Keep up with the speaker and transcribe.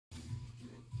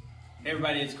Hey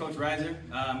everybody, it's Coach Reiser.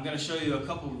 I'm going to show you a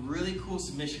couple really cool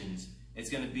submissions.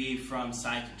 It's going to be from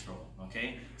side control,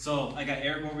 okay? So I got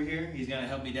Eric over here. He's going to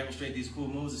help me demonstrate these cool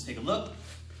moves. Let's take a look.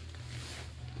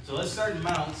 So let's start in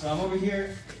mount. So I'm over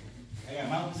here. I got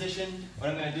mount position. What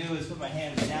I'm going to do is put my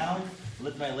hands down,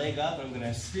 lift my leg up, and I'm going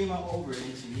to scream up over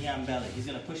into knee on belly. He's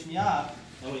going to push me off,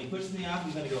 and when he pushes me off,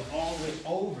 I'm going to go all the way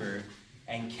over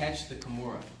and catch the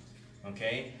Kimura,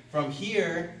 okay? From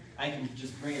here, I can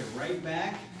just bring it right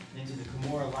back into the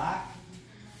Kimura lock,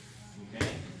 okay?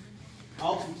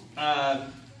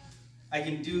 I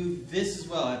can do this as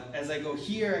well. As I go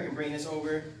here, I can bring this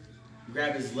over,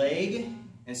 grab his leg,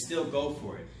 and still go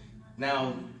for it.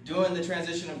 Now, doing the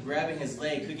transition of grabbing his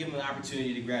leg could give him an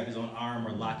opportunity to grab his own arm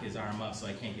or lock his arm up so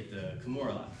I can't get the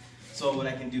Kimura lock. So what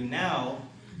I can do now,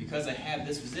 because I have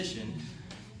this position,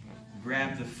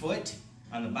 grab the foot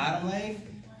on the bottom leg,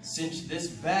 cinch this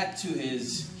back to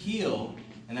his heel,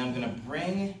 and I'm going to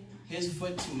bring his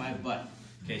foot to my butt,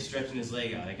 okay, stretching his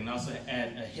leg out. I can also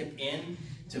add a hip in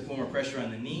to put more pressure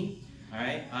on the knee. All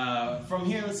right. From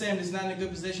here, let's say I'm just not in a good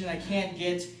position. I can't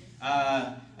get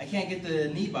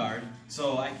the knee bar,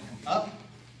 so I come up.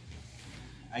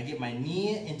 I get my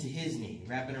knee into his knee,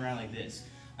 wrapping around like this.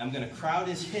 I'm going to crowd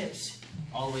his hips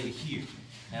all the way to here,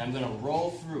 and I'm going to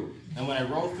roll through. And when I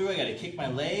roll through, I got to kick my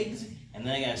legs, and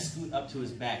then I got to scoot up to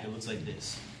his back. It looks like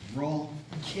this. Roll,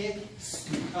 kick,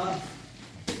 scoot up,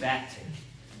 back take.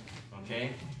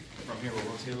 Okay? From here, we'll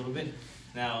rotate a little bit.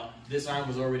 Now, this arm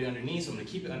was already underneath, so I'm going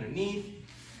to keep it underneath.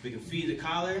 We can feed the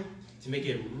collar. To make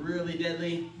it really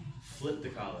deadly, flip the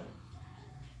collar.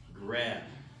 Grab.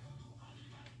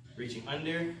 Reaching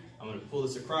under, I'm going to pull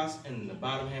this across, and the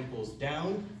bottom hand pulls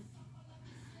down.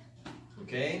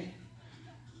 Okay?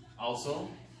 Also,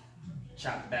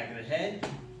 chop the back of the head.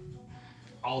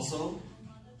 Also,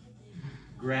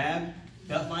 grab,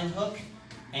 belt line hook,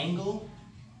 angle,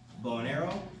 bow and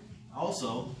arrow.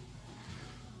 Also,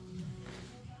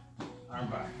 arm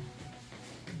bar.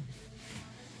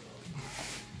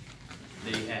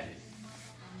 There you have it.